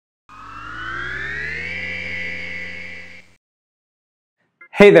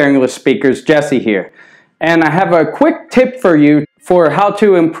Hey there, English speakers, Jesse here. And I have a quick tip for you for how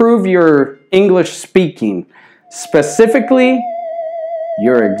to improve your English speaking, specifically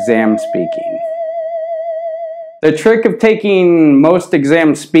your exam speaking. The trick of taking most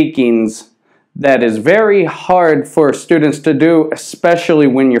exam speakings that is very hard for students to do, especially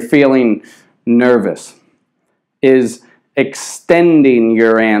when you're feeling nervous, is extending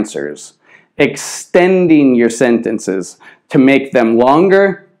your answers, extending your sentences to make them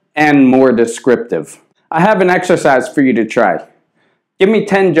longer and more descriptive. I have an exercise for you to try. Give me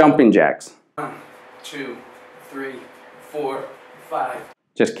 10 jumping jacks. 1, 2, 3, 4, 5.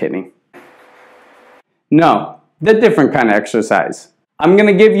 Just kidding. No, the different kind of exercise. I'm going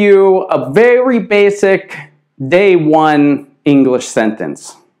to give you a very basic day one English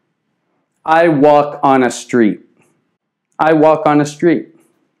sentence. I walk on a street. I walk on a street.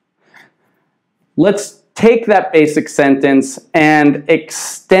 Let's take that basic sentence and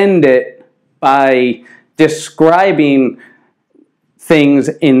extend it by describing things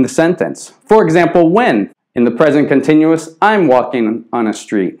in the sentence. For example, when? In the present continuous, I'm walking on a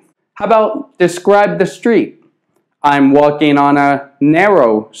street. How about describe the street? I'm walking on a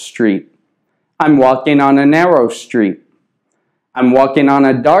narrow street. I'm walking on a narrow street. I'm walking on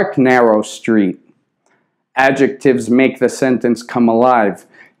a dark, narrow street. Adjectives make the sentence come alive.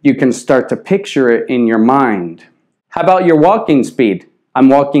 You can start to picture it in your mind. How about your walking speed? I'm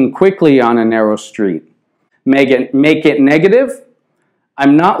walking quickly on a narrow street. Make it negative.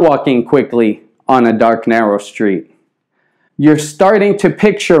 I'm not walking quickly on a dark, narrow street. You're starting to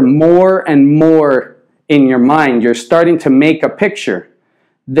picture more and more in your mind. You're starting to make a picture.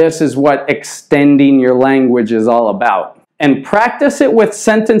 This is what extending your language is all about. And practice it with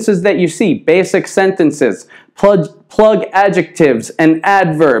sentences that you see, basic sentences. Plug adjectives and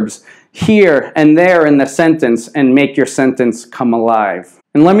adverbs here and there in the sentence and make your sentence come alive.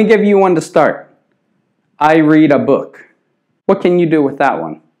 And let me give you one to start. I read a book. What can you do with that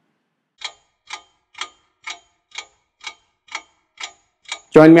one?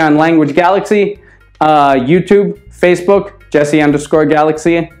 Join me on Language Galaxy, YouTube, Facebook,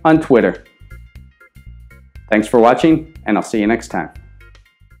 Jesse_Galaxy on Twitter. Thanks for watching, and I'll see you next time.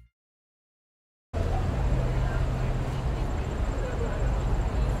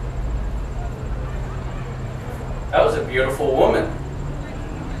 That was a beautiful woman.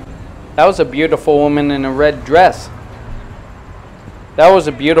 That was a beautiful woman in a red dress. That was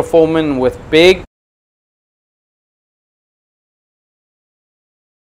a beautiful woman with big